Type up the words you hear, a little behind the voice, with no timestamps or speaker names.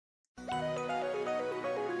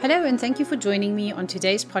Hello, and thank you for joining me on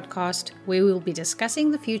today's podcast, where we will be discussing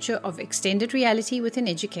the future of extended reality within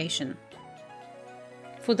education.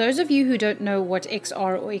 For those of you who don't know what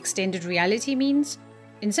XR or extended reality means,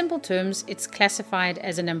 in simple terms, it's classified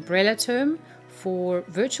as an umbrella term for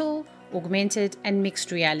virtual, augmented, and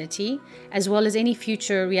mixed reality, as well as any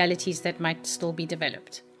future realities that might still be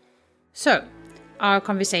developed. So, our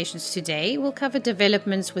conversations today will cover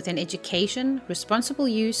developments within education, responsible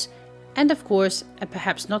use, and of course, a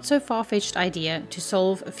perhaps not so far-fetched idea to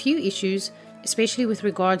solve a few issues, especially with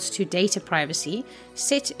regards to data privacy,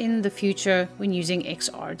 set in the future when using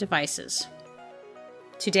XR devices.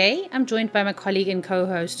 Today, I'm joined by my colleague and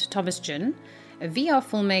co-host Thomas Jin, a VR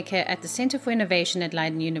filmmaker at the Center for Innovation at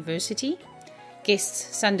Leiden University,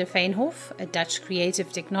 guests Sander Veenhoff, a Dutch creative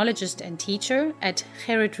technologist and teacher at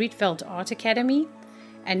Gerrit Rietveld Art Academy,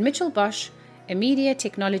 and Mitchell Bosch, a media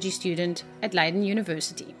technology student at Leiden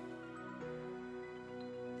University.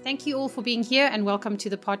 Thank you all for being here and welcome to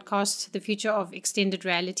the podcast, The Future of Extended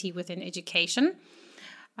Reality Within Education.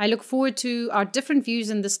 I look forward to our different views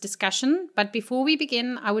in this discussion, but before we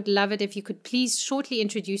begin, I would love it if you could please shortly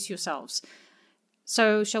introduce yourselves.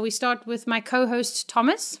 So, shall we start with my co-host,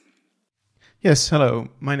 Thomas? Yes, hello.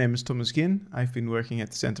 My name is Thomas Gin. I've been working at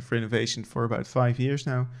the Center for Innovation for about 5 years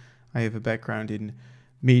now. I have a background in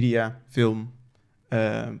media, film,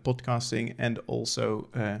 podcasting, and also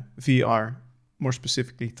VR. More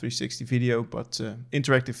specifically 360 video, but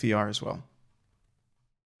interactive VR as well.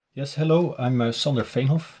 Yes, hello, I'm Sander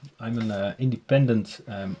Veenhoff. I'm an independent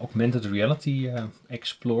augmented reality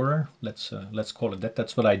explorer. Let's call it that.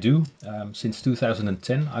 That's what I do. Since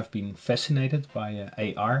 2010, I've been fascinated by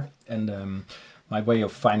AR, and my way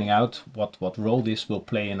of finding out what role this will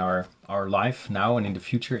play in our life now and in the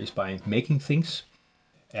future is by making things.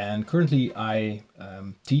 And currently I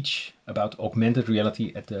teach about augmented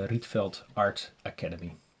reality at the Rietveld Art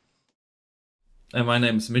Academy. And my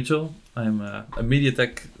name is Mitchell. I'm a media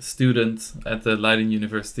tech student at the Leiden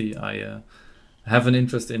University. I have an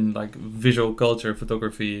interest in visual culture,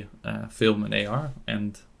 photography, film and AR.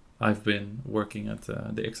 And I've been working at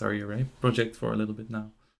the XR project for a little bit now.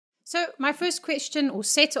 So my first question or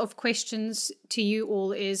set of questions to you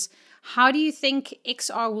all is, how do you think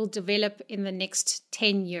XR will develop in the next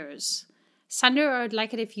 10 years? Sander, I would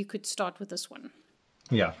like it if you could start with this one.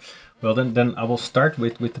 Yeah, well then I will start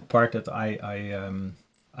with the part that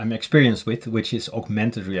I'm experienced with, which is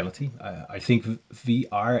augmented reality. I think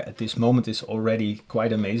VR at this moment is already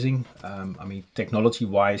quite amazing.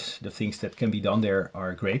 Technology-wise, the things that can be done there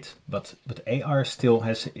are great, but AR still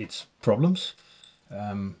has its problems.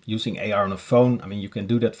 Using AR on a phone, you can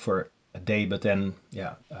do that for a day, but then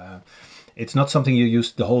it's not something you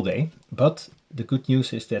use the whole day. But the good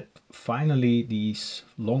news is that finally these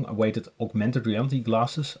long-awaited augmented reality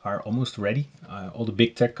glasses are almost ready. All the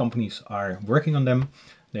big tech companies are working on them.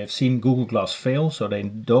 They have seen Google Glass fail, so they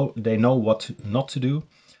know what not to do.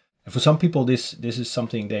 And for some people, this is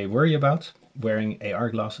something they worry about, wearing AR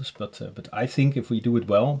glasses. But I think if we do it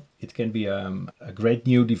well, it can be a great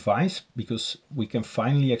new device, because we can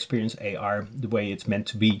finally experience AR the way it's meant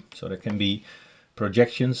to be. So there can be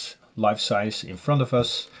projections, life size in front of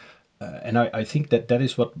us. And I think that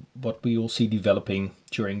is what we will see developing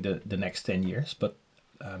during the next 10 years. But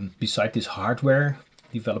beside this hardware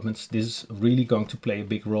developments, this is really going to play a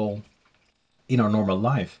big role in our normal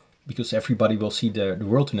life, because everybody will see the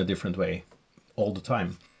world in a different way all the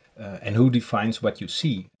time. And who defines what you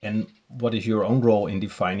see? And what is your own role in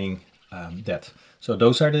defining that? So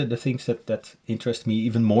those are the things that interest me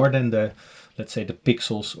even more than the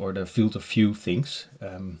pixels or the field of view things.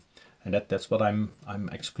 And that's what I'm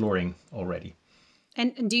exploring already.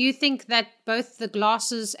 And do you think that both the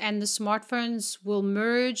glasses and the smartphones will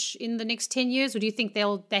merge in the next 10 years? Or do you think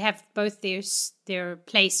they have both their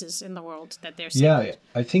places in the world that they're separate? Yeah,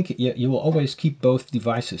 I think you will always keep both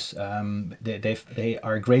devices. They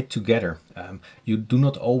are great together. You do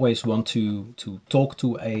not always want to talk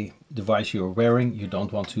to a device you're wearing. You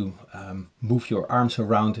don't want to move your arms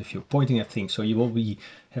around if you're pointing at things. So you will be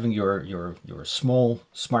having your small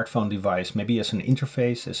smartphone device maybe as an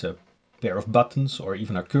interface, as a pair of buttons, or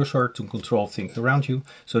even a cursor to control things around you.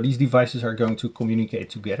 So these devices are going to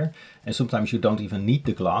communicate together, and sometimes you don't even need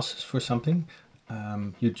the glasses for something.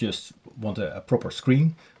 You just want a proper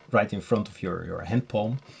screen right in front of your hand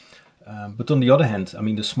palm. But on the other hand,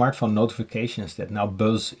 the smartphone notifications that now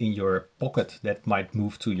buzz in your pocket, that might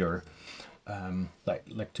move to your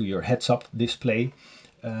to your heads-up display.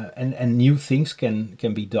 And new things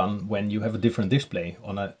can be done when you have a different display.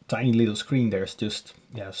 On a tiny little screen, there's just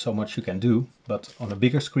so much you can do, but on a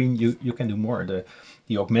bigger screen you can do more.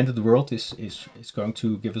 The augmented world is going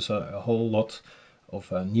to give us a whole lot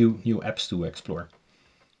new apps to explore.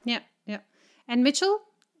 Yeah. And Mitchell,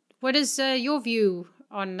 what is your view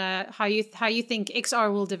on how you think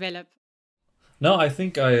XR will develop? No, I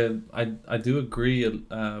think I do agree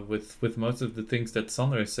with most of the things that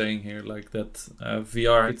Sander is saying here. Like that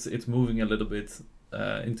VR, it's moving a little bit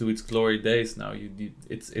into its glory days now.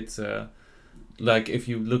 It's like if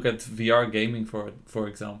you look at VR gaming for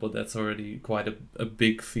example, that's already quite a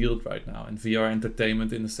big field right now. And VR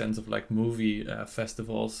entertainment, in the sense of like movie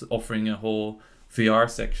festivals offering a whole VR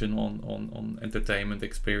section on entertainment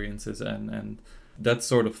experiences and that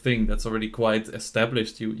sort of thing, that's already quite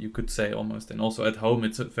established, you could say, almost. And also at home,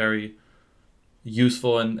 it's a very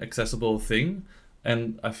useful and accessible thing.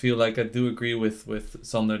 And I feel like I do agree with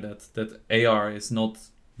Sander that AR is not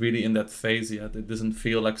really in that phase yet. It doesn't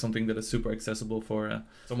feel like something that is super accessible for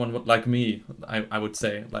someone like me, I would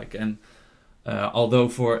say. Like, and although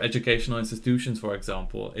for educational institutions, for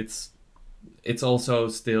example, it's also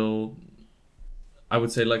still, I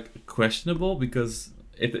would say, like, questionable, because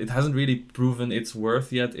it hasn't really proven its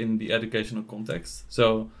worth yet in the educational context.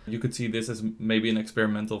 So you could see this as maybe an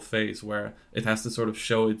experimental phase where it has to sort of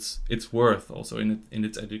show its worth also in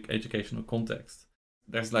its educational context.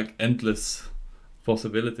 There's like endless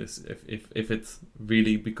possibilities if it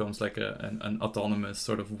really becomes like an autonomous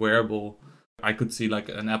sort of wearable. I could see like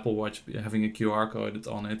an Apple Watch having a QR code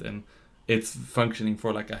on it and it's functioning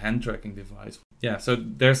for like a hand tracking device. Yeah, so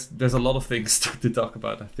there's a lot of things to talk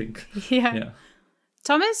about, I think. Yeah.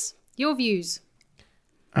 Thomas, your views?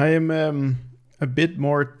 I am a bit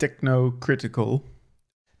more techno-critical.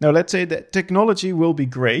 Now, let's say that technology will be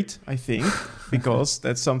great, I think, because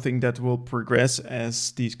that's something that will progress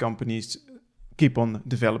as these companies keep on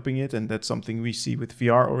developing it. And that's something we see with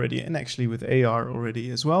VR already, and actually with AR already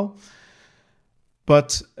as well.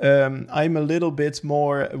 But I'm a little bit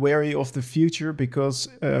more wary of the future, because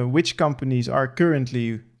which companies are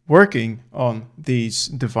currently working on these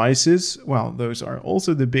devices? Well, those are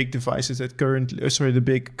also the big devices that the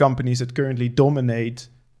big companies that currently dominate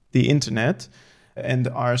the internet and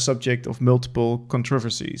are subject of multiple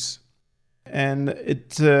controversies. And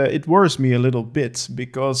it worries me a little bit,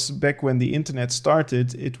 because back when the internet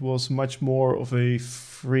started, it was much more of a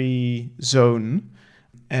free zone.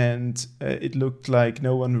 And it looked like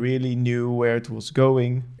no one really knew where it was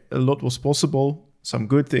going. A lot was possible, some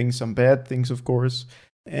good things, some bad things, of course.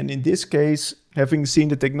 And in this case, having seen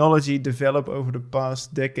the technology develop over the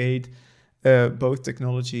past decade, both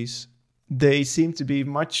technologies, they seem to be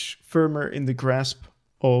much firmer in the grasp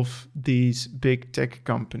of these big tech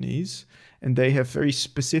companies. And they have very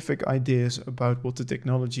specific ideas about what the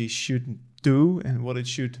technology should do and what it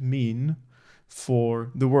should mean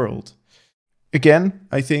for the world. Again,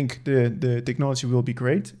 I think the technology will be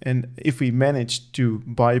great. And if we manage to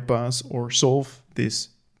bypass or solve this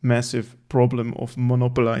massive problem of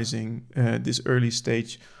monopolizing this early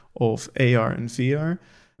stage of AR and VR,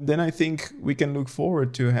 then I think we can look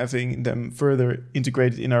forward to having them further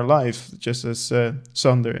integrated in our life, just as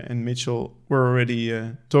Sander and Mitchell were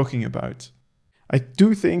already talking about. I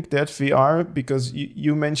do think that VR, because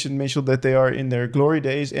you mentioned, Mitchell, that they are in their glory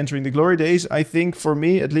days, entering the glory days. I think for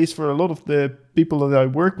me, at least for a lot of the people that I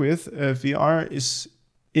work with, VR is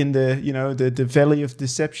in the valley of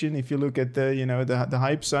deception. If you look at the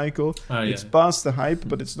hype cycle, it's past the hype,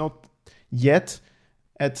 but it's not yet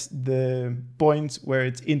at the point where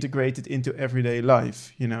it's integrated into everyday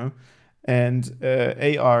life, And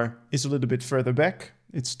AR is a little bit further back.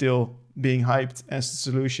 It's still being hyped as the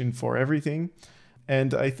solution for everything.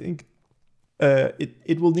 And I think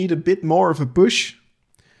it will need a bit more of a push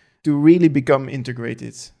to really become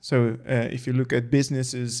integrated. So if you look at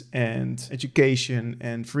businesses and education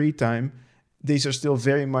and free time, these are still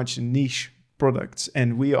very much niche products.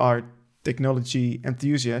 And we are technology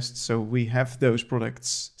enthusiasts, so we have those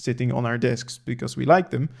products sitting on our desks because we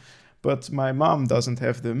like them. But my mom doesn't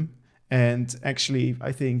have them. And actually,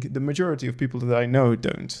 I think the majority of people that I know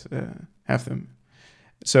don't have them.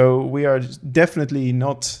 So we are definitely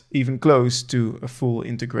not even close to a full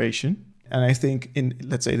integration. And I think in,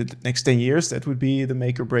 let's say, the next 10 years, that would be the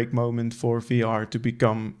make or break moment for VR to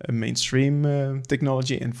become a mainstream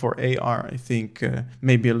technology. And for AR, I think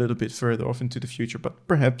maybe a little bit further off into the future. But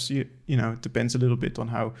perhaps, it depends a little bit on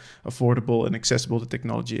how affordable and accessible the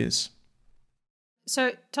technology is.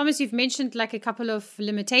 So, Thomas, you've mentioned like a couple of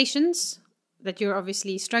limitations that you're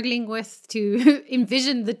obviously struggling with to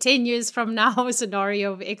envision the 10 years from now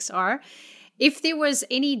scenario of XR. If there was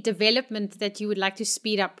any development that you would like to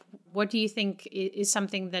speed up, what do you think is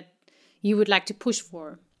something that you would like to push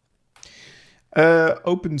for?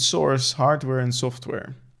 Open source hardware and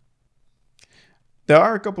software. there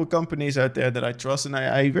are a couple of companies out there that I trust, and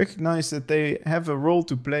I recognize that they have a role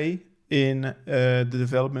to play in the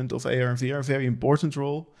development of AR and VR, a very important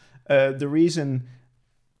role. The reason,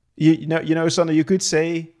 Sander, you could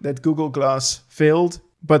say that Google Glass failed,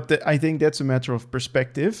 but I think that's a matter of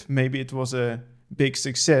perspective. Maybe it was a big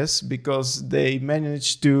success because they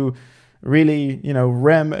managed to really,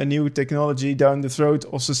 ram a new technology down the throat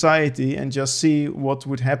of society and just see what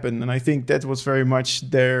would happen. And I think that was very much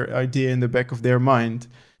their idea in the back of their mind.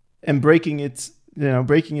 And breaking it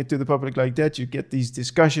to the public like that, you get these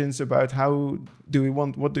discussions about what do we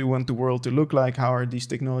want the world to look like? How are these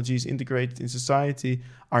technologies integrated in society?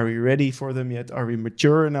 Are we ready for them yet? Are we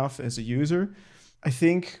mature enough as a user? I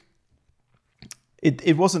think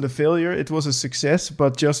it wasn't a failure, it was a success,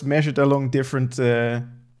 but just measured along different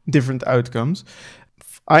outcomes.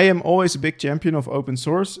 I am always a big champion of open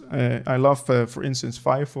source. I love, for instance,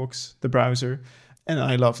 Firefox, the browser, and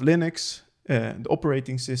I love Linux, the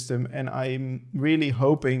operating system, and I'm really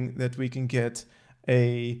hoping that we can get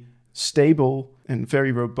a stable and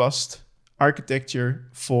very robust architecture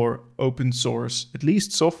for open source, at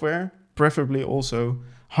least software, preferably also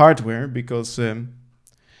hardware, because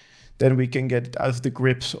then we can get it out of the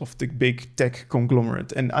grips of the big tech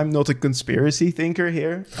conglomerate. And I'm not a conspiracy thinker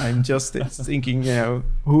here. I'm just thinking,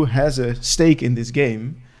 who has a stake in this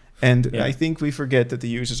game? And I think we forget that the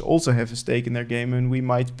users also have a stake in their game, and we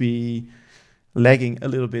might be lagging a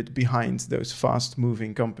little bit behind those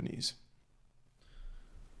fast-moving companies.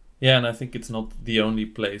 Yeah, and I think it's not the only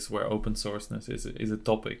place where open sourceness is a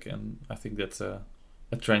topic, and I think that's a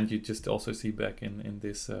trend you just also see back in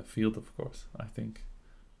this field, of course, I think.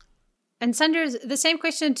 And Sander, the same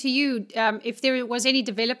question to you. If there was any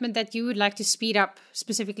development that you would like to speed up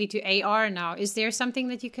specifically to AR now, is there something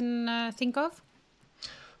that you can think of?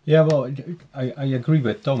 Yeah, well, I agree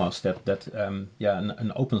with Thomas that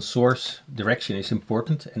an open source direction is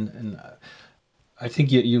important, and I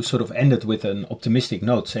think you sort of ended with an optimistic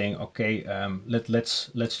note, saying, okay,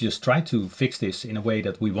 let's just try to fix this in a way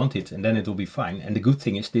that we want it, and then it will be fine. And the good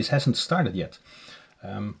thing is this hasn't started yet.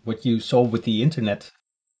 What you saw with the internet,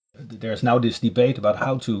 there's now this debate about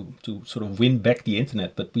how to sort of win back the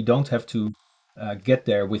internet, but we don't have to get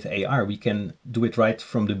there with AR. We can do it right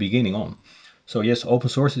from the beginning on. So yes, open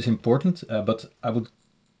source is important, but I would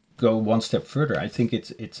go one step further. I think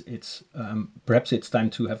it's perhaps it's time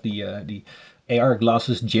to have the AR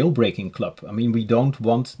glasses jailbreaking club. I mean, we don't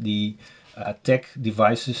want the tech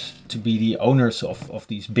devices to be the owners of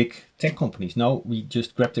these big tech companies. No, we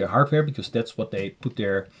just grab their hardware because that's what they put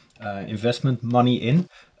their investment money in.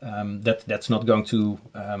 That's not going to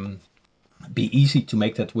be easy to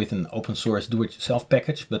make that with an open source do-it-yourself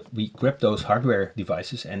package, but we grab those hardware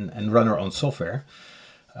devices and run our own software.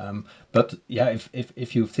 But yeah,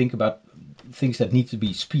 if you think about things that need to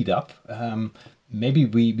be speed up, maybe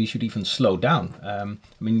we should even slow down.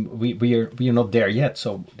 I mean, we are not there yet,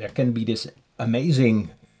 so there can be this amazing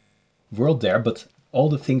world there, but all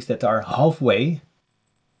the things that are halfway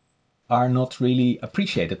are not really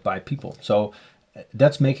appreciated by people. So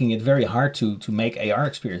that's making it very hard to make AR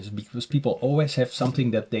experiences, because people always have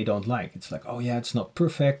something that they don't like. It's like, oh yeah, it's not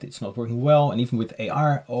perfect, it's not working well. And even with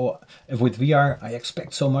AR, with VR, I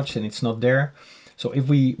expect so much and it's not there. So if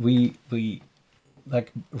we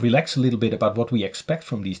like relax a little bit about what we expect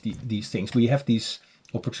from these things, we have this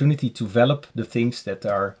opportunity to develop the things that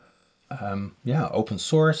are open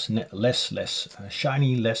source, less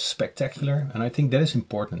shiny, less spectacular. And I think that is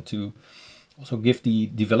important to also give the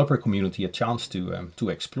developer community a chance to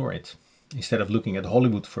explore it, instead of looking at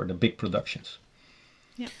Hollywood for the big productions.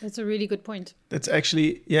 Yeah, that's a really good point. That's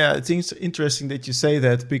actually, it seems interesting that you say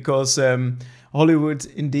that, because Hollywood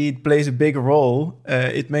indeed plays a big role.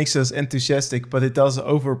 It makes us enthusiastic, but it does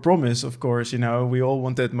overpromise, of course. We all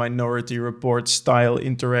want that Minority Report style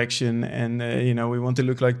interaction, and we want to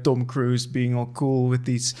look like Tom Cruise being all cool with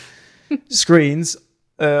these screens.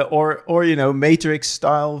 Or Matrix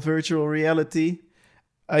style virtual reality.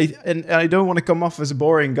 I don't want to come off as a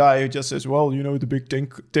boring guy who just says, well, the big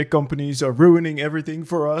tech companies are ruining everything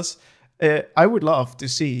for us. I would love to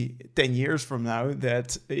see 10 years from now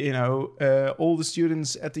that all the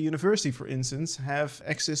students at the university, for instance, have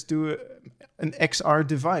access to an XR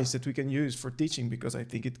device that we can use for teaching, because I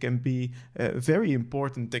think it can be a very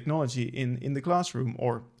important technology in the classroom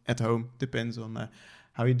or at home, depends on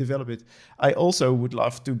how you develop it. I also would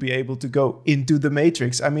love to be able to go into the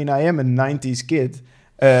Matrix. I mean, I am a 90s kid,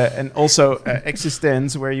 and also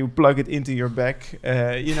Existence, where you plug it into your back.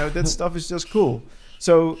 That stuff is just cool.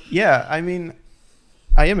 So, yeah, I mean,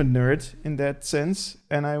 I am a nerd in that sense,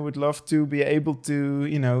 and I would love to be able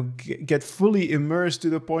to, get fully immersed to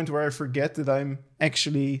the point where I forget that I'm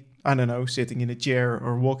actually I don't know, sitting in a chair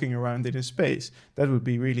or walking around in a space. That would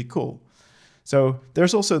be really cool. So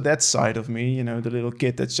there's also that side of me, you know, the little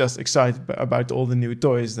kid that's just excited about all the new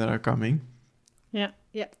toys that are coming.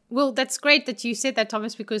 Yeah. Well, that's great that you said that,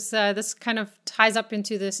 Thomas, because this kind of ties up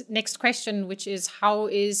into this next question, which is how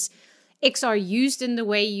is XR used in the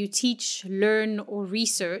way you teach, learn, or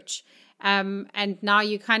research? And now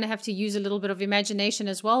you kind of have to use a little bit of imagination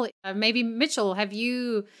as well. Maybe Mitchell, have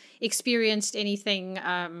you experienced anything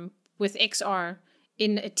with XR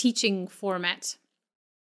in a teaching format?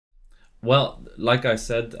 Well, like I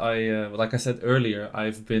said earlier,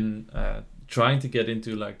 I've been trying to get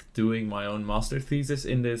into like doing my own master thesis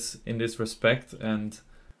in this respect, and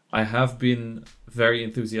I have been very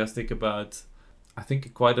enthusiastic about, I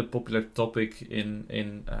think, quite a popular topic in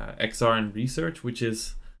XR and research, which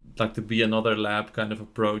is like to be another lab kind of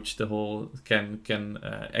approach. The whole can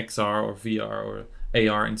XR or VR or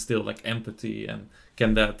AR instill like empathy, and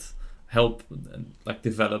can that help like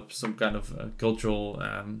develop some kind of cultural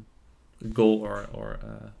goal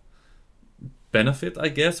or benefit, I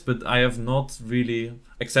guess. But I have not really,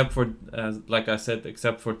 except for like I said,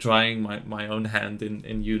 except for trying my own hand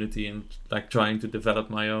in Unity and like trying to develop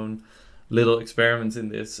my own little experiments in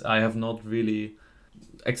this, I have not really,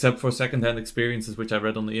 except for secondhand experiences which I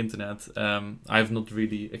read on the internet, I have not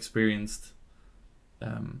really experienced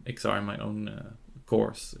XR in my own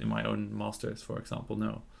course, in my own masters, for example.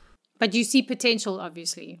 No. But you see potential,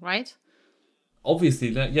 obviously, right? Obviously,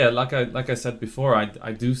 yeah. Like I said before,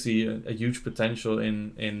 I do see a huge potential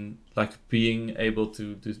in like being able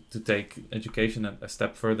to take education a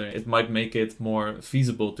step further. It might make it more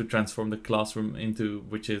feasible to transform the classroom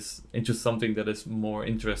into something that is more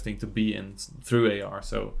interesting to be in through AR.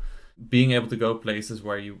 So being able to go places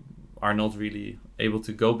where you are not really able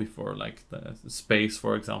to go before, like the space,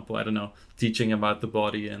 for example. I don't know, teaching about the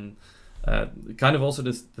body and kind of also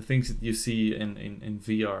the things that you see in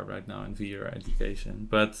VR right now, in VR education.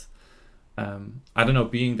 But I don't know,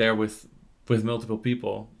 being there with multiple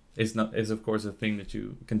people is of course a thing that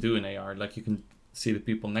you can do in AR. Like you can see the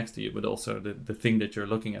people next to you, but also the thing that you're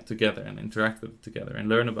looking at together and interact with it together and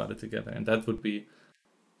learn about it together. And that would be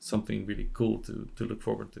something really cool to look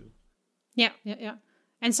forward to. Yeah.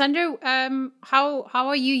 And Sander, how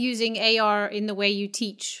are you using AR in the way you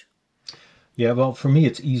teach? Yeah, well, for me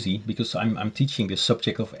it's easy because I'm teaching this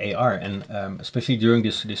subject of AR, and especially during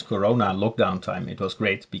this Corona lockdown time, it was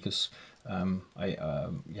great because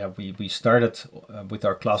we started with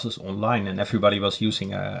our classes online, and everybody was using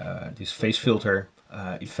these face filter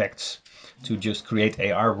effects to just create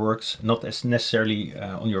AR works, not as necessarily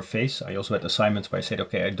on your face. I also had assignments where I said,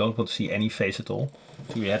 okay, I don't want to see any face at all.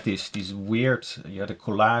 So you had you had a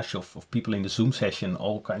collage of people in the Zoom session,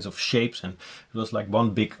 all kinds of shapes, and it was like one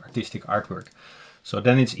big artistic artwork. So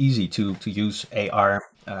then it's easy to use AR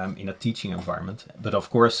in a teaching environment. But of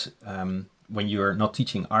course, when you're not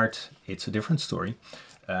teaching art, it's a different story.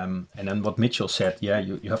 And then what Mitchell said,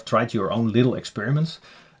 you have tried your own little experiments.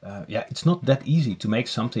 It's not that easy to make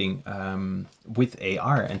something with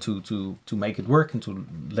AR and to make it work and to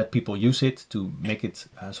let people use it, to make it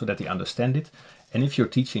so that they understand it. And if you're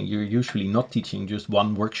teaching, you're usually not teaching just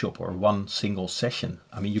one workshop or one single session.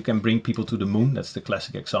 I mean, you can bring people to the moon. That's the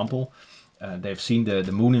classic example. They've seen the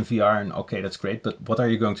moon in VR and okay, that's great. But what are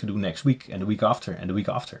you going to do next week and the week after and the week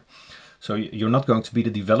after? So you're not going to be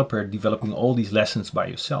the developer developing all these lessons by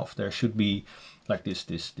yourself. There should be like this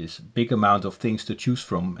big amount of things to choose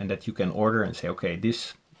from, and that you can order and say, okay,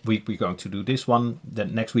 this week we're going to do this one.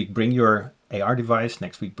 Then next week bring your AR device.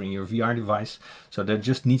 Next week bring your VR device. So there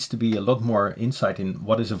just needs to be a lot more insight in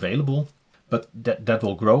what is available. But that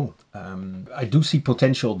will grow. I do see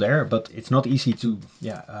potential there, but it's not easy to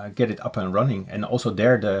get it up and running. And also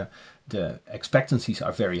there the expectancies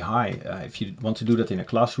are very high. If you want to do that in a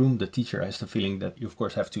classroom, the teacher has the feeling that you of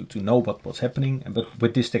course have to know what's happening. But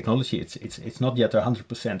with this technology, it's not yet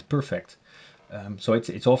 100% perfect. So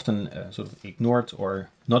it's often sort of ignored or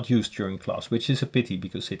not used during class, which is a pity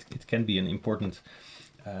because it can be an important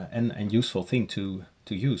and useful thing to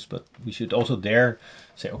use. But we should also dare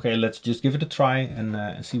say, okay, let's just give it a try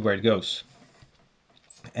and see where it goes.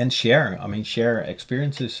 And share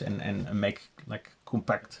experiences and make like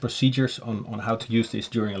compact procedures on how to use this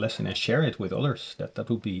during a lesson and share it with others. That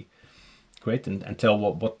would be great, and tell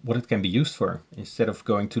what it can be used for. Instead of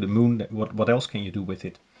going to the moon, what else can you do with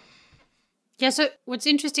it? Yeah, so what's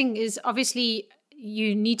interesting is obviously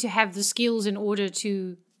you need to have the skills in order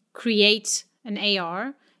to create an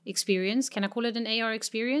AR experience. Can I call it an AR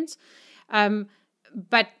experience?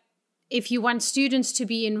 But if you want students to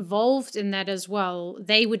be involved in that as well,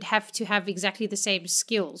 they would have to have exactly the same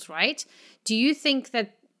skills, right? Do you think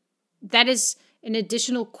that is an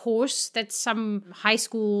additional course that some high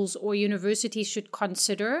schools or universities should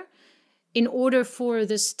consider in order for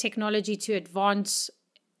this technology to advance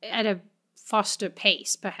at a faster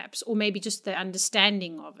pace, perhaps, or maybe just the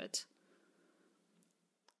understanding of it?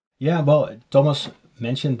 Yeah, well, Thomas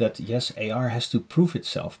mentioned that yes, AR has to prove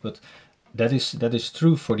itself, but that is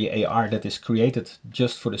true for the AR that is created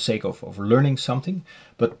just for the sake of learning something.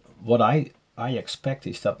 But what I expect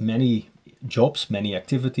is that many jobs, many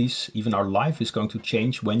activities, even our life is going to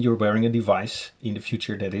change when you're wearing a device in the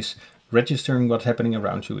future that is registering what's happening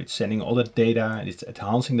around you. It's sending all that data, it's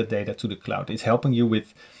enhancing the data to the cloud, it's helping you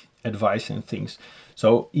with advice and things.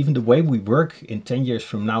 So even the way we work in 10 years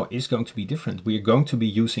from now is going to be different. We are going to be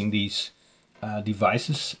using these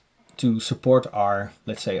devices to support our,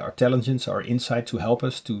 let's say, our intelligence, our insight, to help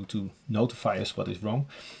us to notify us what is wrong.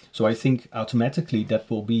 So I think automatically that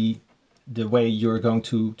will be the way you're going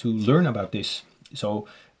to learn about this. So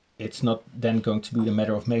it's not then going to be a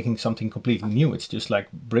matter of making something completely new. It's just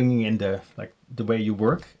like bringing in the way you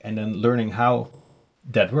work and then learning how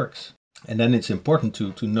that works. And then it's important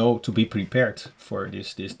to know, to be prepared for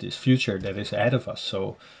this future that is ahead of us.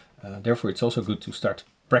 So therefore it's also good to start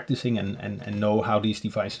practicing and know how these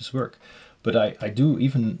devices work. But I do,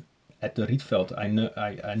 even at the Rietveld,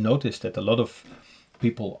 I noticed that a lot of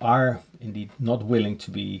people are indeed not willing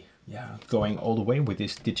to be going all the way with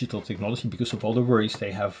this digital technology because of all the worries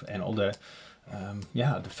they have and all the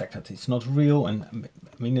the fact that it's not real. And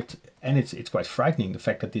I mean it's quite frightening, the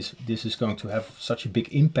fact that this is going to have such a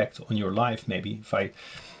big impact on your life. Maybe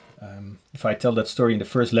if I tell that story in the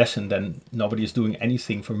first lesson, then nobody is doing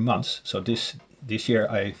anything for months. So this year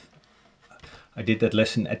I did that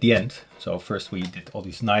lesson at the end. So first we did all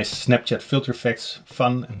these nice Snapchat filter effects,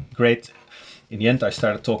 fun and great. In the end I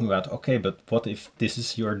started talking about, okay, but what if this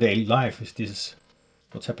is your daily life? If this is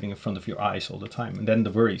what's happening in front of your eyes all the time? And then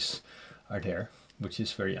the worries are there, which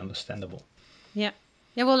is very understandable. Yeah.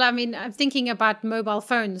 Well, I mean, I'm thinking about mobile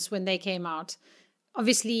phones when they came out.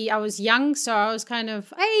 Obviously, I was young, so I was kind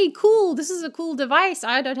of, hey, cool, this is a cool device.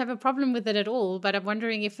 I don't have a problem with it at all. But I'm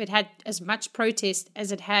wondering if it had as much protest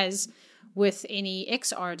as it has with any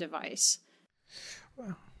XR device.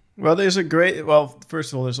 Well,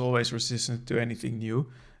 first of all, there's always resistance to anything new.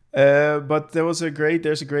 But there's a great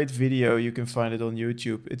video. You can find it on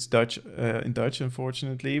YouTube. It's in Dutch,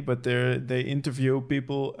 unfortunately, but they interview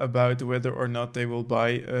people about whether or not they will buy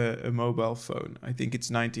a mobile phone. I think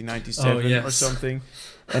it's 1997 or something.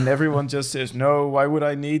 And everyone just says, no, why would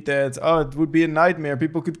I need that? Oh, it would be a nightmare.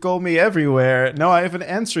 People could call me everywhere. No, I have an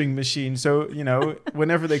answering machine. So,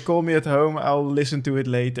 whenever they call me at home, I'll listen to it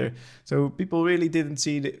later. So people really didn't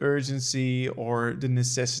see the urgency or the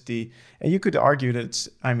necessity. And you could argue that,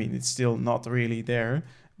 it's still not really there.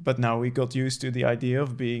 But now we got used to the idea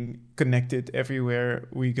of being connected everywhere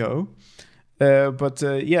we go. There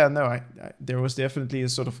was definitely a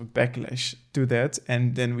sort of a backlash to that.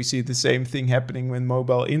 And then we see the same thing happening when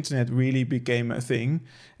mobile internet really became a thing.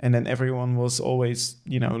 And then everyone was always,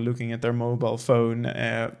 looking at their mobile phone,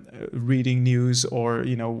 reading news or,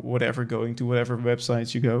 whatever, going to whatever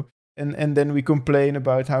websites you go. And then we complain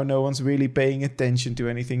about how no one's really paying attention to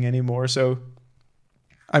anything anymore. So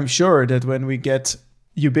I'm sure that when we get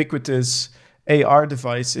ubiquitous AR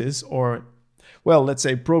devices, or let's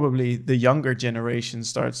say probably the younger generation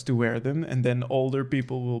starts to wear them, and then older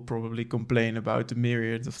people will probably complain about the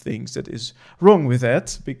myriad of things that is wrong with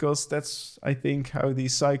that, because that's, I think, how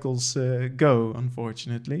these cycles go,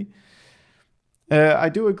 unfortunately. I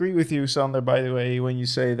do agree with you, Sander, by the way, when you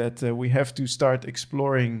say that we have to start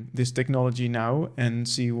exploring this technology now and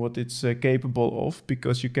see what it's capable of,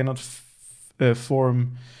 because you cannot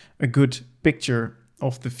form a good picture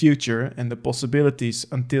of the future and the possibilities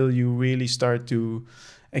until you really start to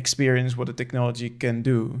experience what the technology can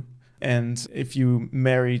do. And if you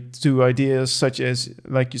marry two ideas such as,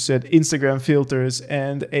 like you said, Instagram filters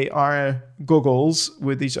and AR goggles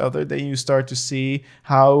with each other, then you start to see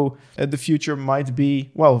how the future might be,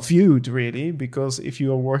 viewed really, because if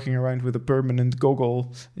you are walking around with a permanent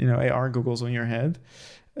goggle, AR goggles on your head,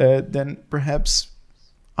 then perhaps,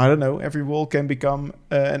 I don't know, every wall can become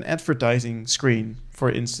an advertising screen, for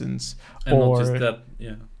instance. And not just that,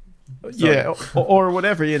 yeah. Yeah, or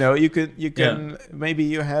whatever, you can maybe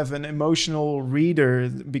you have an emotional reader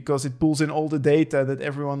because it pulls in all the data that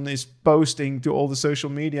everyone is posting to all the social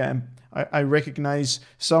media, and I recognize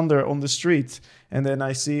Sander on the street, and then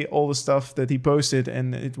I see all the stuff that he posted,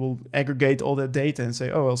 and it will aggregate all that data and say,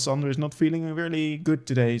 oh, well, Sander is not feeling really good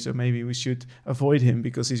today, so maybe we should avoid him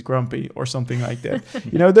because he's grumpy or something like that.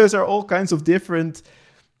 Those are all kinds of different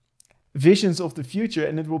visions of the future,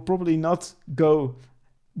 and it will probably not go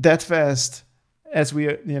that fast as we,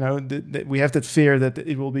 we have that fear that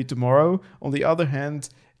it will be tomorrow. On the other hand,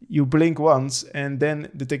 you blink once and then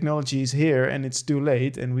the technology is here and it's too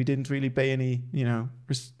late and we didn't really pay any,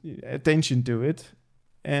 attention to it.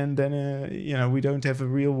 And then, we don't have a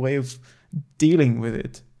real way of dealing with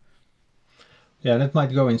it. Yeah, that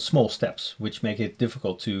might go in small steps, which make it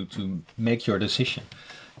difficult to make your decision.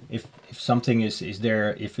 If something is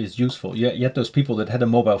there, if it's useful. You had those people that had a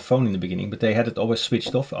mobile phone in the beginning, but they had it always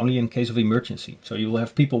switched off, only in case of emergency. So you will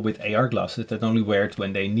have people with AR glasses that only wear it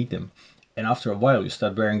when they need them. And after a while, you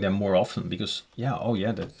start wearing them more often because,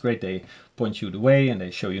 that's great. They point you the way and they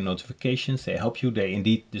show you notifications. They help you. They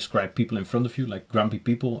indeed describe people in front of you like grumpy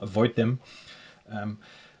people. Avoid them.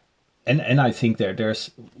 And I think there's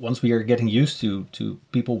once we are getting used to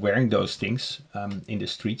people wearing those things in the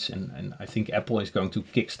streets, and I think Apple is going to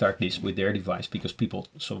kickstart this with their device because people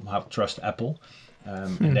somehow trust Apple.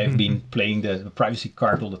 And they've been playing the privacy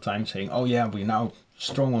card all the time, saying, we're now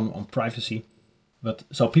strong on privacy. But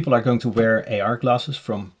so people are going to wear AR glasses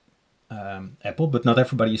from Apple, but not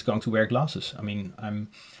everybody is going to wear glasses. I mean,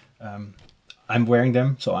 I'm wearing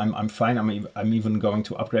them, so I'm fine. I'm even going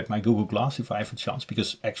to upgrade my Google Glass if I have a chance,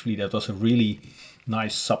 because actually that was a really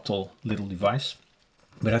nice, subtle little device.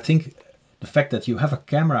 But I think the fact that you have a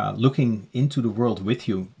camera looking into the world with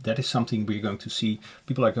you, that is something we're going to see.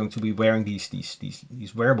 People are going to be wearing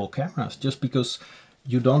these wearable cameras just because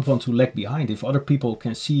you don't want to lag behind. If other people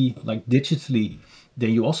can see like digitally, then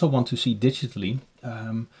you also want to see digitally,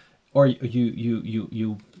 or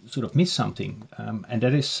you sort of miss something. And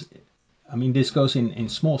that is, this goes in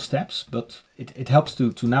small steps, but it helps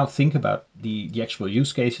to now think about the actual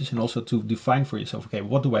use cases and also to define for yourself, okay,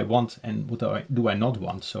 what do I want and what do I not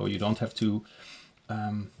want? So you don't have to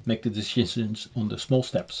make the decisions on the small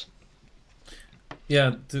steps.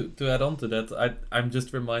 Yeah, to add on to that, I'm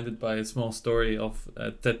just reminded by a small story of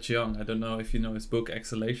Ted Chiang. I don't know if you know his book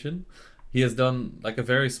Exhalation. He has done like a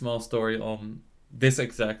very small story on this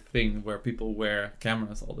exact thing where people wear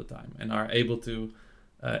cameras all the time and are able to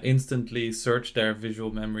instantly search their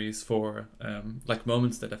visual memories for like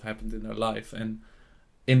moments that have happened in their life. And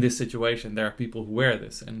in this situation, there are people who wear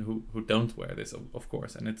this and who don't wear this, of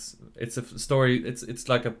course. And it's a story. It's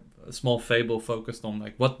like a small fable focused on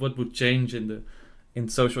like what would change in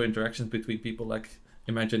social interactions between people. Like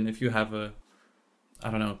imagine if you have a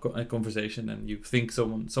conversation and you think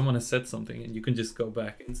someone has said something and you can just go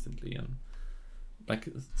back instantly and like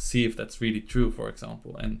see if that's really true, for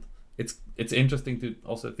example. And it's interesting to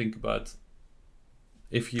also think about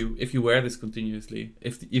if you wear this continuously,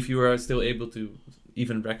 if you are still able to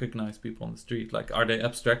even recognize people on the street, like are they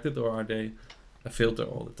abstracted or are they a filter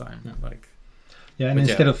all the time? Yeah. Like yeah, and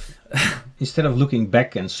instead of looking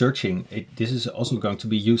back and searching, this is also going to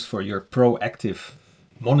be used for your proactive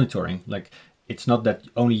monitoring. Like it's not that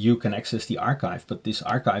only you can access the archive, but this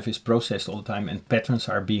archive is processed all the time and patterns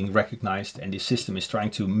are being recognized, and the system is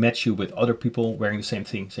trying to match you with other people wearing the same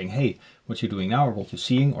thing, saying, hey, what you're doing now or what you're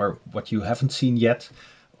seeing or what you haven't seen yet,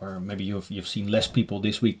 or maybe you've seen less people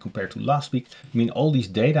this week compared to last week. All these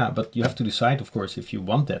data, but you have to decide, of course, if you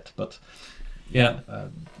want that. But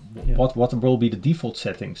what will be the default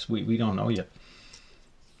settings? We don't know yet.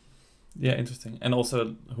 Yeah, interesting. And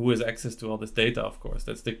also, who has access to all this data, of course?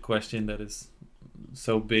 That's the question that is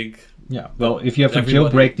so big. Yeah, well, if you have a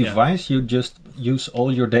jailbreak device, you just use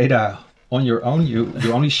all your data on your own. You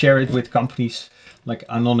only share it with companies like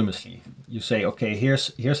anonymously. You say, okay, here's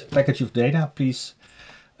a package of data, please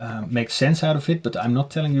make sense out of it, but I'm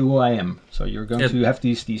not telling you who I am. So you're going to have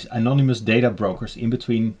these anonymous data brokers in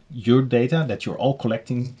between your data that you're all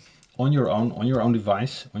collecting on your own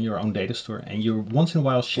device, on your own data store, and you once in a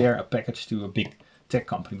while share a package to a big tech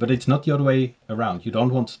company. But it's not the other way around. You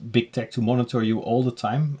don't want big tech to monitor you all the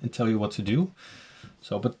time and tell you what to do.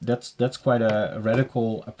 So, but that's quite a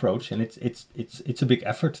radical approach, and it's a big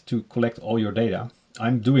effort to collect all your data.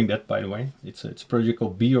 I'm doing that, by the way. It's a project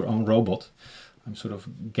called Be Your Own Robot. I'm sort of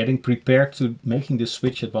getting prepared to making this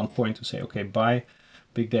switch at one point to say, okay, buy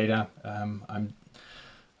big data.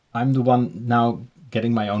 I'm the one now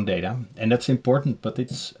getting my own data, and that's important, but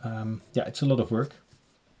it's a lot of work.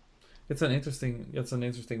 It's an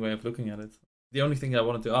interesting way of looking at it. The only thing I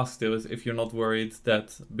wanted to ask still is if you're not worried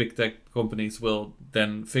that big tech companies will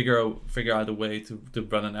then figure out a way to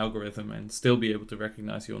run an algorithm and still be able to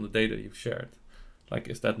recognize you on the data you've shared. Like,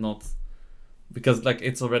 is that not, because like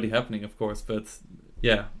it's already happening, of course, but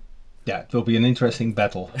yeah. Yeah, it will be an interesting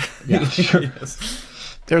battle. Yeah, sure. Yes.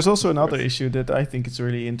 There's also another issue that I think is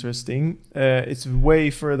really interesting. It's way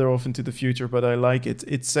further off into the future, but I like it.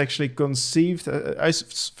 It's actually conceived. I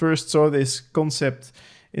first saw this concept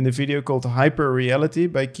in the video called Hyper Reality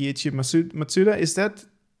by Kiichi Matsuda. Is that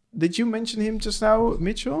Did you mention him just now,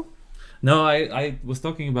 Mitchell? No, I was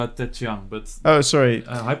talking about Ted Chiang, but Oh, sorry.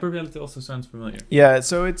 hyperreality also sounds familiar. Yeah,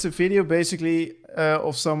 so it's a video basically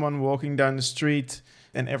of someone walking down the street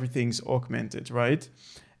and everything's augmented, right?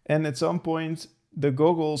 And at some point, the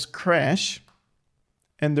goggles crash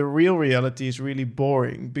and the real reality is really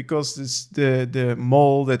boring because the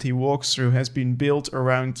mall that he walks through has been built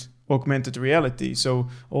around augmented reality. So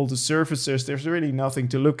all the surfaces, there's really nothing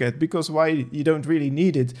to look at because why? You don't really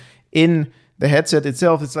need it. In the headset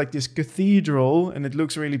itself, it's like this cathedral and it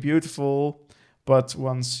looks really beautiful. But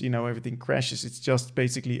once, everything crashes, it's just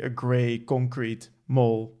basically a gray concrete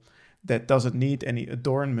mall that doesn't need any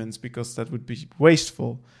adornments because that would be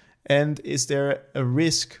wasteful. And is there a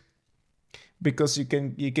risk? Because you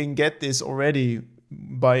can get this already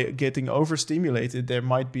by getting overstimulated. There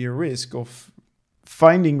might be a risk of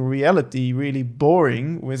finding reality really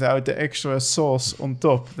boring without the extra sauce on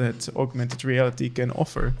top that augmented reality can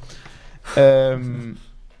offer. And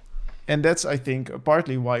that's, I think,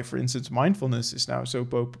 partly why, for instance, mindfulness is now so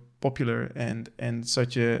popular and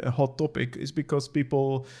such a hot topic, is because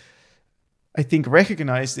people, I think,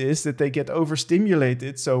 recognize this, that they get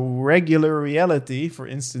overstimulated. So regular reality, for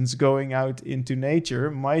instance, going out into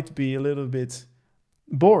nature, might be a little bit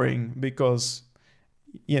boring because,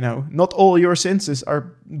 not all your senses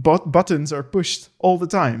are buttons are pushed all the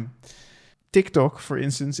time. TikTok, for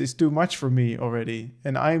instance, is too much for me already.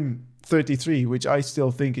 And I'm 33, which I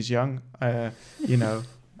still think is young. I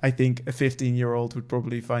think a 15-year-old would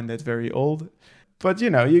probably find that very old. But,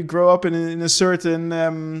 you grow up in a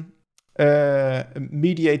certain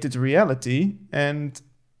mediated reality, and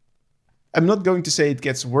I'm not going to say it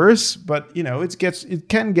gets worse, but it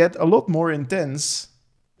can get a lot more intense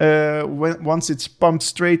once it's pumped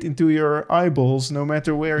straight into your eyeballs, no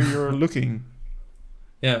matter where you're looking.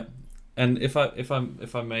 Yeah, and if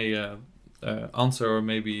I may answer or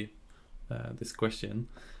maybe this question,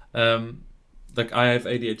 like I have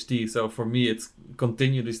ADHD, so for me it's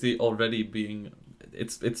continuously already being.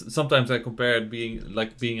 It's sometimes I compare it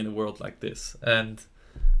being in a world like this, and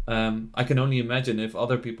I can only imagine if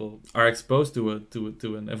other people are exposed to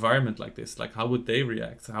an environment like this, like how would they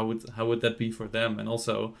react? How would that be for them? And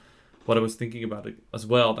also, what I was thinking about it as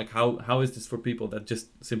well, like how is this for people that just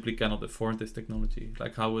simply cannot afford this technology?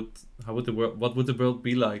 Like what would the world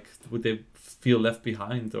be like? Would they feel left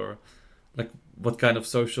behind, or like what kind of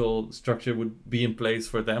social structure would be in place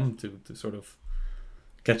for them to sort of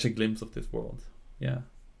catch a glimpse of this world? Yeah.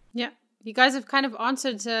 You guys have kind of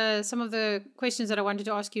answered some of the questions that I wanted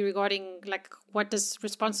to ask you regarding like what does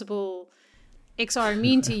responsible XR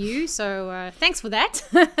mean to you. So thanks for that.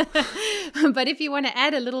 But if you want to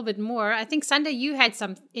add a little bit more, I think Sunday you had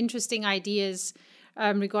some interesting ideas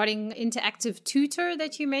regarding interactive tutor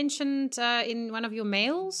that you mentioned in one of your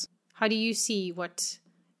mails. How do you see what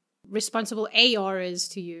responsible AR is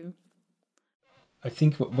to you? I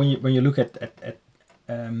think when you look at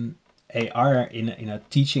AR in a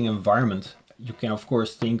teaching environment, you can of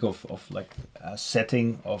course think of like a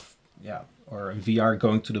setting of or in VR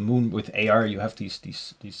going to the moon. With AR you have these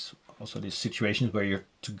situations where you're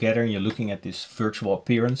together and you're looking at this virtual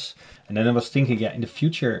appearance. And then I was thinking, in the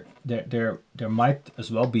future there might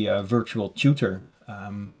as well be a virtual tutor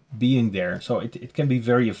being there, so it can be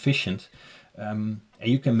very efficient, and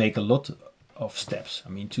you can make a lot of steps,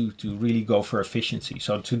 to really go for efficiency.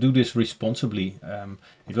 So to do this responsibly,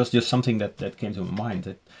 it was just something that came to my mind,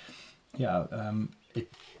 that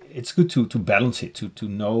it's good to balance it, to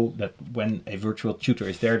know that when a virtual tutor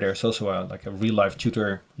is there, there's also a real life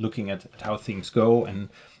tutor looking at how things go. And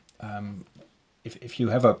if you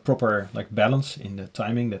have a proper balance in the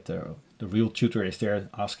timing, that the real tutor is there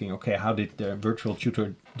asking, okay, how did the virtual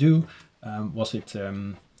tutor do? Was it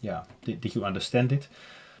did you understand it?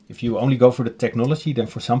 If you only go for the technology, then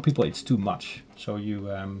for some people it's too much. So you,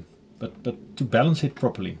 but to balance it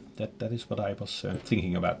properly, that is what I was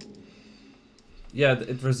thinking about. Yeah,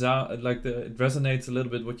 it resonates a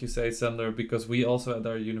little bit what you say, Sander, because we also at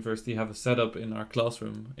our university have a setup in our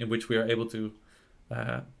classroom in which we are able to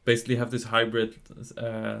basically have this hybrid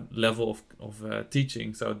level of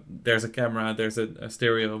teaching. So there's a camera, there's a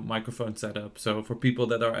stereo microphone setup. So for people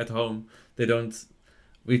that are at home,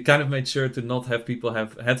 we kind of made sure to not have people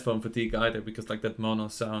have headphone fatigue either, because that mono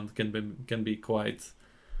sound can be quite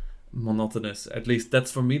monotonous. At least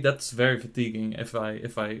that's for me. That's very fatiguing if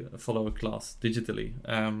I follow a class digitally.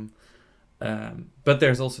 But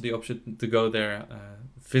there's also the option to go there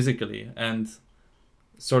physically, and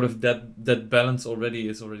sort of that balance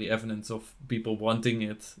is already evidence of people wanting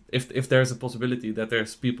it. If there's a possibility that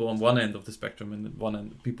there's people on one end of the spectrum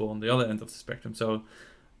and people on the other end of the spectrum, so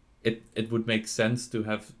it would make sense to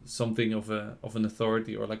have something of an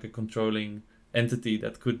authority or like a controlling entity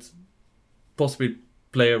that could possibly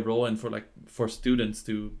play a role and for students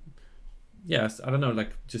to, yes, I don't know,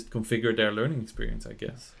 like just configure their learning experience, I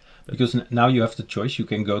guess. Because now you have the choice. You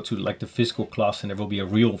can go to like the physical class and there will be a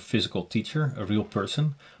real physical teacher, a real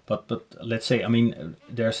person. But let's say, I mean,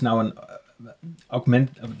 there's now an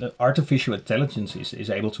artificial intelligence is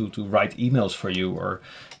able to write emails for you. Or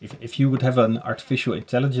if you would have an artificial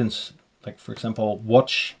intelligence, like for example,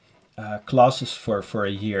 watch classes for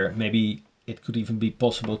a year, maybe it could even be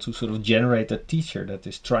possible to sort of generate a teacher that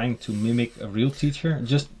is trying to mimic a real teacher,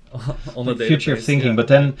 just on the future database, thinking. yeah. But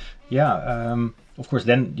then, of course,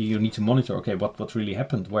 then you need to monitor. Okay, what really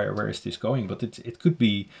happened? Where is this going? But it could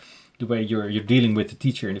be the way you're dealing with the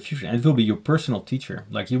teacher in the future, and it will be your personal teacher.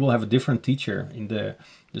 Like you will have a different teacher in the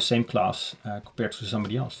same class compared to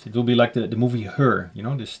somebody else. It will be like the movie Her,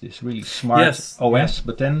 this really smart Yes, OS, yeah.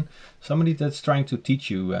 but then somebody that's trying to teach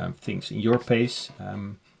you things in your pace,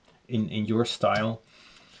 in your style.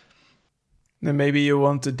 Then maybe you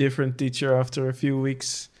want a different teacher after a few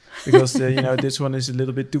weeks because this one is a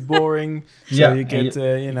little bit too boring. So Yeah, you get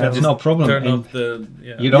that's no problem. Turn And off the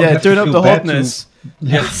you don't have turn to up feel the bad hotness.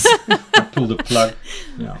 yes. to pull the plug.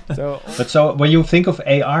 Yeah. So So when you think of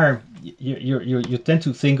AR, you tend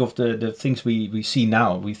to think of the things we see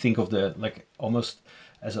now. We think of the like almost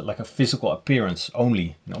as like a physical appearance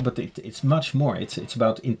only. But it's much more. It's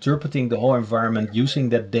about interpreting the whole environment, using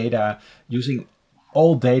that data, using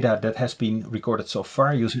all data that has been recorded so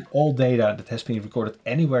far, using all data that has been recorded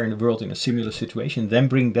anywhere in the world in a similar situation, then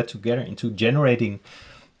bring that together into generating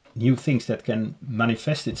new things that can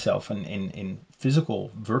manifest itself in physical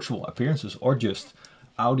virtual appearances, or just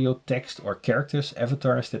audio, text, or characters,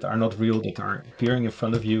 avatars that are not real, that are appearing in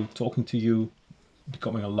front of you, talking to you,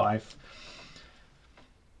 becoming alive.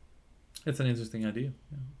 It's an interesting idea.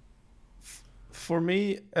 Yeah. for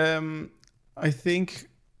me, I think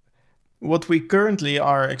what we currently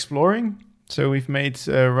are exploring, so we've made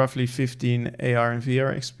roughly 15 AR and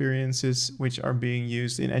VR experiences which are being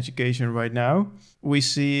used in education right now. We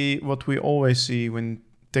see what we always see when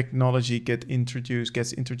technology gets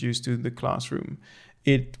introduced to the classroom.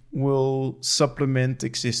 It will supplement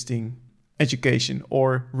existing education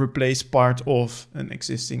or replace part of an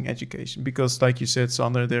existing education. Because like you said,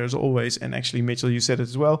 Sander, there's always, and actually Mitchell, you said it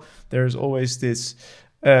as well, there's always this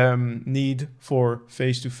need for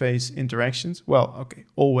face-to-face interactions. Well, okay,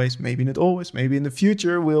 always, maybe not always, maybe in the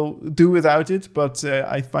future we'll do without it, but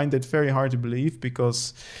I find that very hard to believe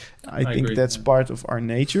because I think agree, that's part of our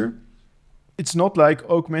nature. It's not like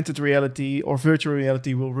augmented reality or virtual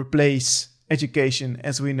reality will replace education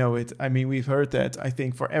as we know it. I mean, we've heard that, I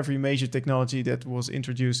think, for every major technology that was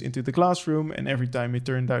introduced into the classroom, and every time it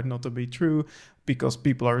turned out not to be true because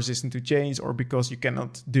people are resistant to change, or because you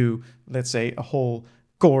cannot do, let's say, a whole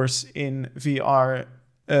course in VR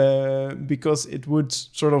because it would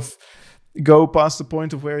sort of go past the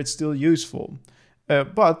point of where it's still useful.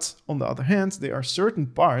 But on the other hand, there are certain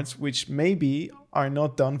parts which maybe are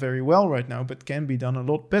not done very well right now, but can be done a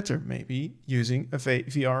lot better, maybe using a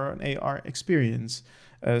VR and AR experience.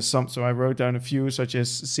 So I wrote down a few, such as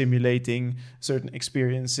simulating certain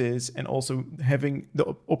experiences and also having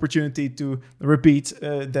the opportunity to repeat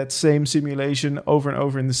that same simulation over and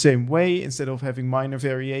over in the same way instead of having minor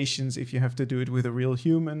variations if you have to do it with a real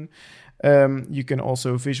human. You can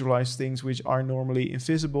also visualize things which are normally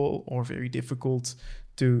invisible or very difficult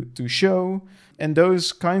to show. And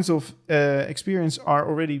those kinds of experience are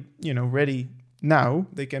already, ready now.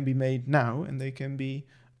 They can be made now, and they can be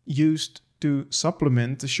used to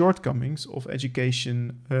supplement the shortcomings of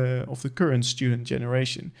education of the current student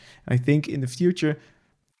generation. I think in the future,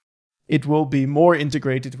 it will be more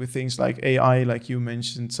integrated with things like AI, like you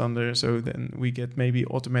mentioned, Sander. So then we get maybe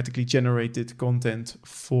automatically generated content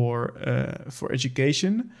for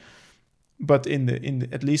education. But in the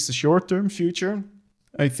at least the short-term future,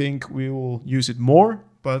 I think we will use it more,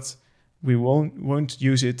 but we won't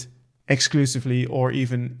use it exclusively or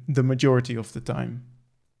even the majority of the time.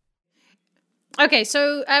 Okay,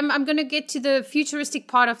 so I'm going to get to the futuristic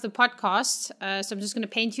part of the podcast. So I'm just going to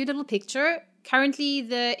paint you a little picture. Currently,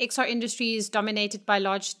 the XR industry is dominated by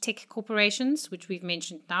large tech corporations, which we've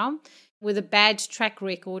mentioned now, with a bad track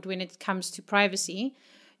record when it comes to privacy.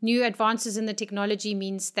 New advances in the technology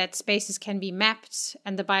means that spaces can be mapped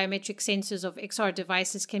and the biometric sensors of XR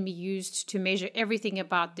devices can be used to measure everything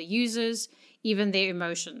about the users, even their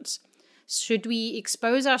emotions. Should we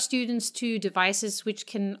expose our students to devices which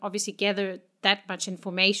can obviously gather that much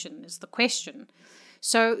information is the question.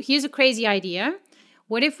 So here's a crazy idea.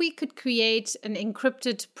 What if we could create an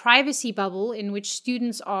encrypted privacy bubble in which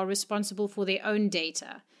students are responsible for their own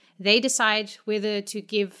data? they decide whether to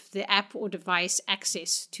give the app or device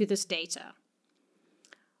access to this data.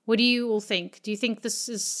 What do you all think? Do you think this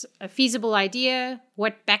is a feasible idea?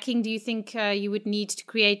 What backing do you think you would need to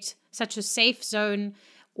create such a safe zone?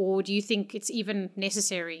 Or do you think it's even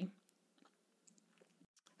necessary?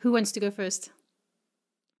 Who wants to go first?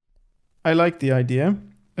 I like the idea,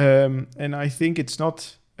 and I think it's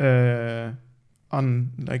not it's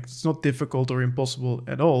not difficult or impossible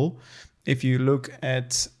at all. If you look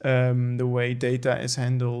at the way data is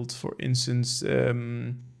handled, for instance,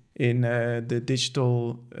 in the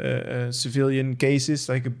digital civilian cases,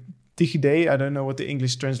 like a DigiD, I don't know what the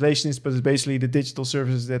English translation is, but it's basically the digital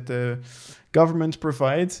services that the government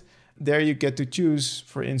provides. There you get to choose,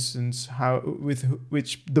 for instance,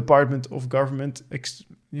 which department of government,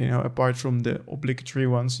 apart from the obligatory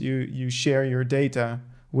ones, you share your data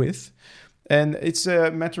with. And it's a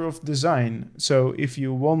matter of design. So if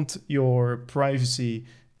you want your privacy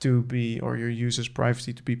to be, or your users'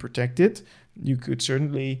 privacy to be protected, you could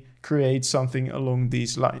certainly create something along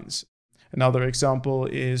these lines. Another example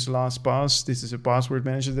is LastPass. This is a password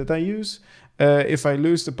manager that I use. If I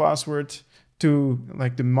lose the password to,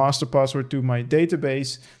 like the master password to my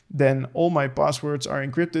database, then all my passwords are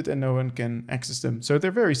encrypted and no one can access them. So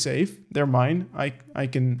they're very safe. They're mine. I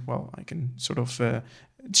can sort of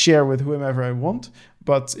share with whomever I want,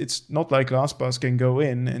 but it's not like LastPass can go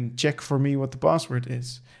in and check for me what the password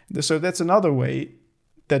is. So that's another way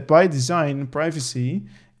that by design privacy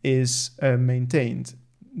is maintained.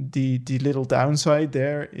 The little downside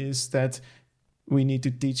there is that we need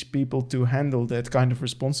to teach people to handle that kind of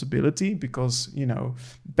responsibility, because,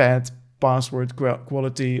 bad password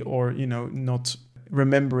quality, or, not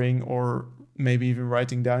remembering or maybe even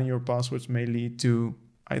writing down your passwords may lead to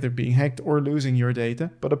either being hacked or losing your data.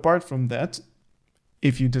 But apart from that,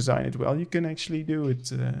 if you design it well, you can actually do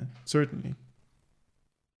it, certainly.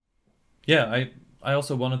 Yeah, I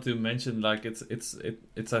also wanted to mention, like,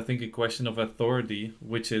 it's I think a question of authority,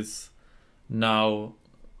 which is now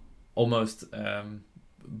almost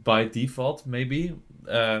by default, maybe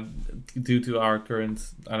due to our current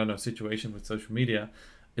situation with social media.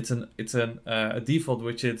 It's a default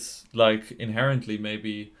which it's like inherently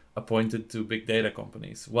maybe appointed to big data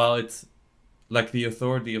companies, while it's like the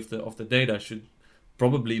authority of the data should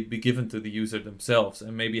probably be given to the user themselves,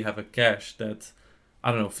 and maybe have a cache that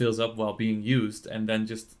fills up while being used, and then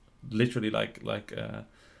just literally like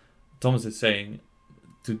Thomas is saying,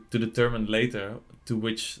 to determine later to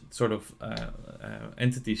which sort of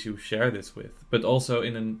entities you share this with. But also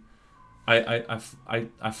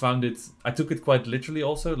I found it, I took it quite literally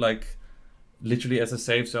also, like literally as a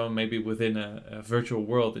safe zone, maybe within a virtual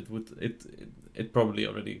world. It probably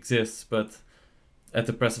already exists, but at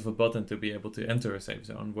the press of a button to be able to enter a safe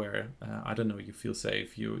zone where you feel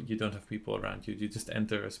safe, you don't have people around you, you just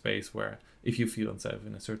enter a space where if you feel unsafe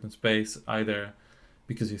in a certain space, either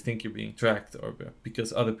because you think you're being tracked or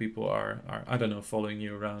because other people are following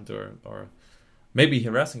you around or maybe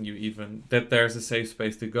harassing you even, that there's a safe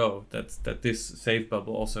space to go, that this safe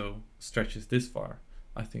bubble also stretches this far.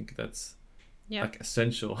 I think that's like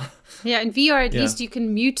essential. Yeah, in VR at least you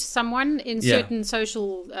can mute someone in certain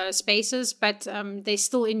social spaces, but they're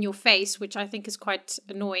still in your face, which I think is quite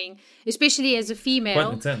annoying, especially as a female.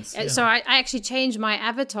 Quite intense. So I actually change my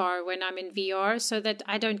avatar when I'm in VR so that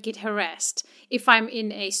I don't get harassed if I'm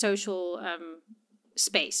in a social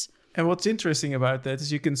space. And what's interesting about that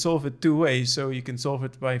is you can solve it two ways. So you can solve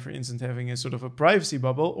it by, for instance, having a sort of a privacy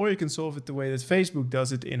bubble, or you can solve it the way that Facebook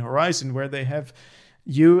does it in Horizon, where they have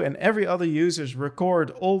you and every other users record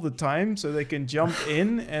all the time, so they can jump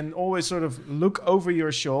in and always sort of look over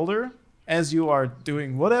your shoulder as you are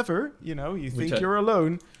doing whatever, you think you're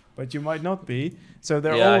alone, but you might not be. So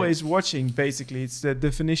they're always watching, basically. It's the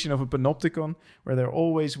definition of a panopticon, where they're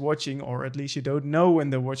always watching, or at least you don't know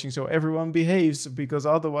when they're watching. So everyone behaves, because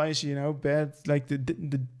otherwise, bad, like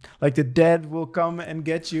the dead will come and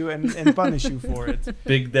get you and punish you for it.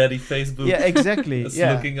 Big Daddy Facebook. Yeah, exactly.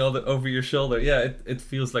 Looking over your shoulder. Yeah, it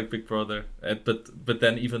feels like Big Brother, but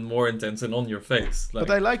then even more intense and on your face.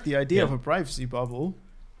 But I like the idea of a privacy bubble.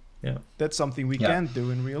 Yeah, that's something we can't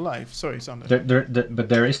do in real life. Sorry, Sander. But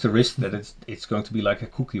there is the risk that it's going to be like a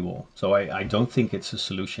cookie wall. So I don't think it's a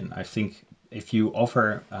solution. I think if you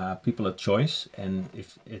offer people a choice, and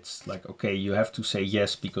if it's like, okay, you have to say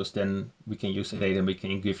yes, because then we can use the data and we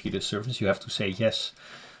can give you the service, you have to say yes.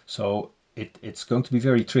 So it's going to be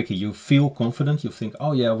very tricky. You feel confident, you think,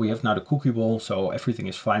 oh yeah, we have now the cookie wall, so everything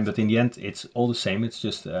is fine. But in the end, it's all the same. It's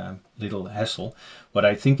just a little hassle. What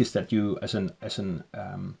I think is that you, as an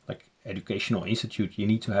like educational institute, you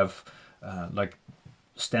need to have like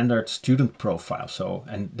standard student profile. So,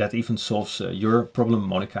 and that even solves your problem,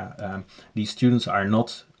 Monica. These students are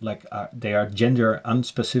not like, they are gender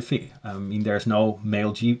unspecific. I mean, there's no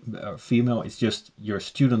male, female. It's just your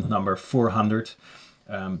student number 400.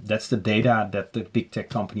 That's the data that the big tech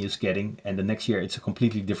company is getting. And the next year it's a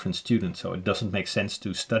completely different student. So it doesn't make sense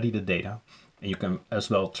to study the data, and you can as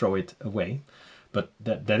well throw it away. But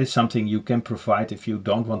that is something you can provide if you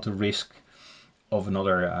don't want to risk of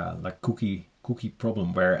another like cookie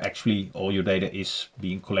problem, where actually all your data is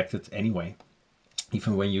being collected anyway.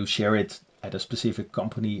 Even when you share it at a specific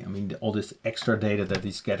company, I mean, all this extra data that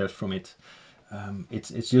is gathered from it,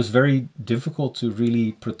 it's just very difficult to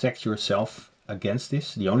really protect yourself against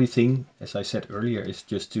this. The only thing, as I said earlier, is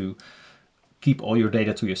just to keep all your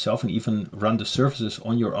data to yourself, and even run the services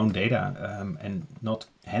on your own data, and not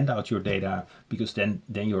hand out your data, because then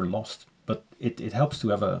you're lost. But it helps to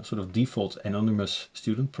have a sort of default anonymous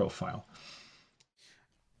student profile.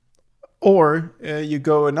 Or you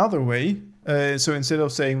go another way. So instead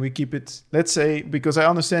of saying we keep it, let's say, because I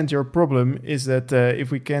understand your problem is that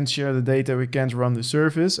if we can't share the data, we can't run the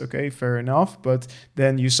service. Okay, fair enough. But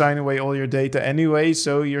then you sign away all your data anyway,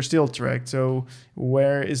 so you're still tracked. So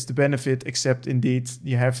where is the benefit, except indeed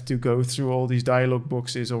you have to go through all these dialog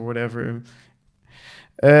boxes or whatever.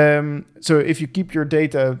 So if you keep your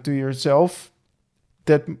data to yourself,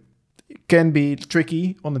 that can be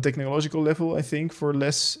tricky on the technological level, I think, for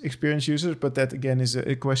less experienced users, but that again is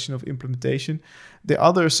a question of implementation. The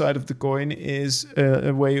other side of the coin is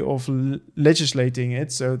a way of legislating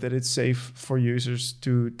it so that it's safe for users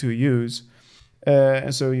to use.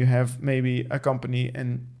 And so you have maybe a company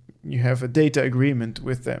and you have a data agreement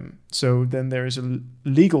with them. So then there is a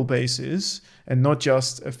legal basis and not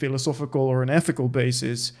just a philosophical or an ethical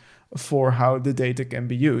basis for how the data can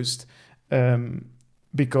be used.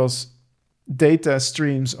 Because data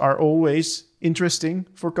streams are always interesting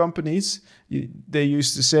for companies. They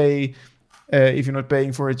used to say, if you're not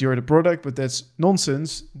paying for it, you're the product, but that's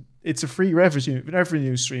nonsense. It's a free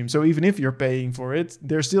revenue stream. So even if you're paying for it,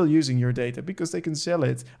 they're still using your data because they can sell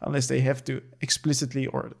it unless they have to explicitly,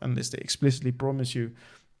 or unless they explicitly promise you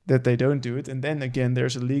that they don't do it. And then again,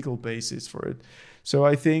 there's a legal basis for it. So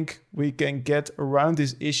I think we can get around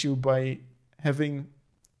this issue by having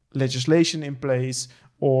legislation in place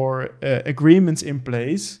or agreements in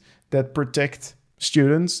place that protect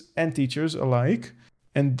students and teachers alike.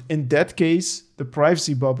 And in that case, the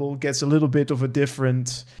privacy bubble gets a little bit of a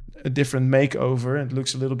different makeover and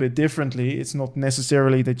looks a little bit differently. It's not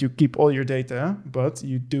necessarily that you keep all your data, but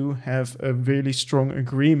you do have a really strong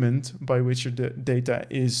agreement by which your data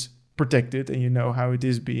is protected and you know how it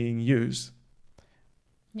is being used.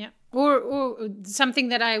 Yeah. Or something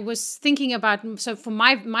that I was thinking about. So for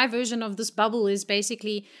my version of this bubble is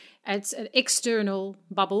basically it's an external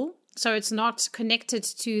bubble. So it's not connected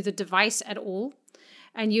to the device at all.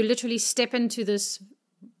 And you literally step into this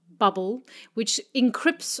bubble, which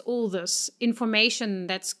encrypts all this information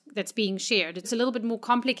that's being shared. It's a little bit more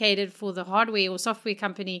complicated for the hardware or software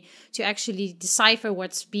company to actually decipher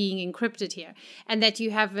what's being encrypted here. And that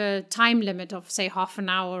you have a time limit of, say, half an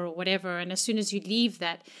hour or whatever. And as soon as you leave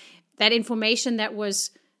that information that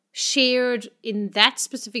was shared in that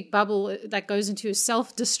specific bubble, that goes into a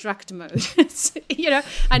self-destruct mode.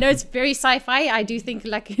 I know it's very sci-fi. I do think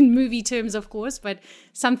like in movie terms, of course, but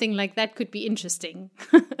something like that could be interesting.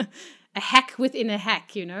 A hack within a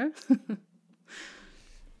hack,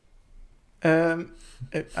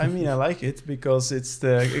 I mean, I like it because it's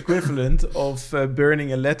the equivalent of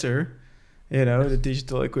burning a letter, the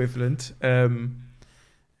digital equivalent.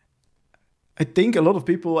 I think a lot of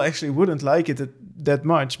people actually wouldn't like it that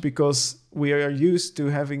much because we are used to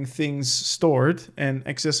having things stored and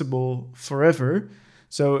accessible forever.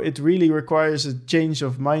 So it really requires a change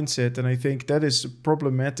of mindset. And I think that is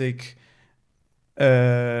problematic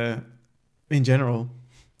in general.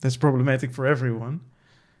 That's problematic for everyone.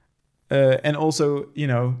 And also,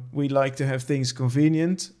 we like to have things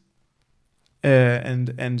convenient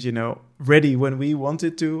and ready when we want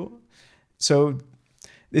it to. So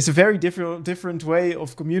it's a very different way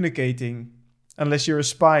of communicating, unless you're a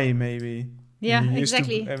spy, maybe. Yeah,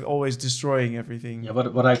 exactly. Always destroying everything. Yeah,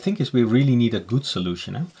 what I think is we really need a good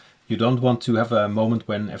solution. Eh? You don't want to have a moment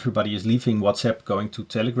when everybody is leaving WhatsApp, going to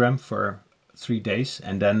Telegram for 3 days,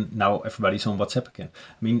 and then now everybody's on WhatsApp again.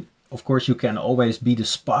 I mean, of course, you can always be the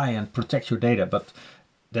spy and protect your data, but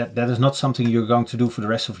that is not something you're going to do for the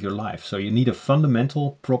rest of your life. So you need a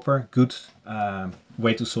fundamental, proper, good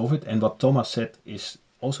way to solve it. And what Thomas said is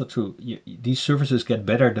also true. These services get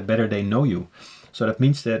better the better they know you. So that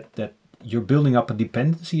means that you're building up a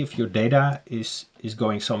dependency if your data is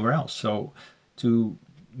going somewhere else. So to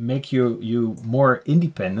make you more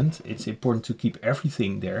independent, it's important to keep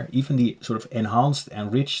everything there, even the sort of enhanced,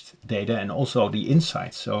 enriched data, and also the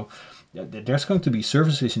insights. So there's going to be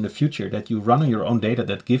services in the future that you run on your own data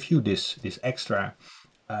that give you this extra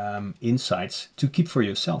insights to keep for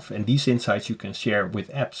yourself. And these insights you can share with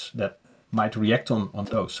apps that might react on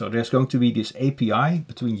those. So there's going to be this API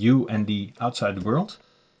between you and the outside world.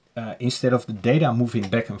 Instead of the data moving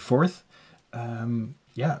back and forth,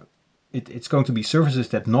 it's going to be services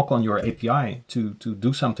that knock on your API to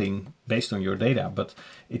do something based on your data. But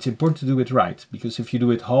it's important to do it right, because if you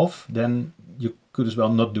do it half, then you could as well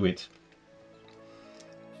not do it.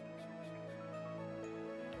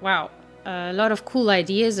 Wow, a lot of cool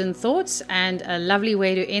ideas and thoughts, and a lovely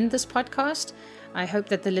way to end this podcast. I hope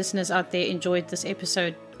that the listeners out there enjoyed this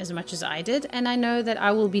episode as much as I did, and I know that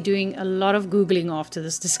I will be doing a lot of Googling after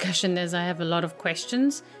this discussion, as I have a lot of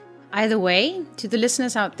questions. Either way, to the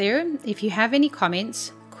listeners out there, if you have any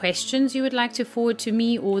comments, questions you would like to forward to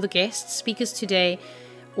me or the guest speakers today,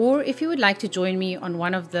 or if you would like to join me on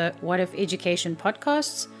one of the What If Education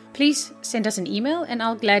podcasts, please send us an email and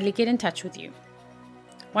I'll gladly get in touch with you.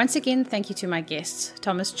 Once again, thank you to my guests,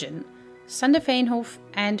 Thomas Jin, Sander Veenhoff,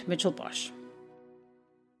 and Mitchell Bosch.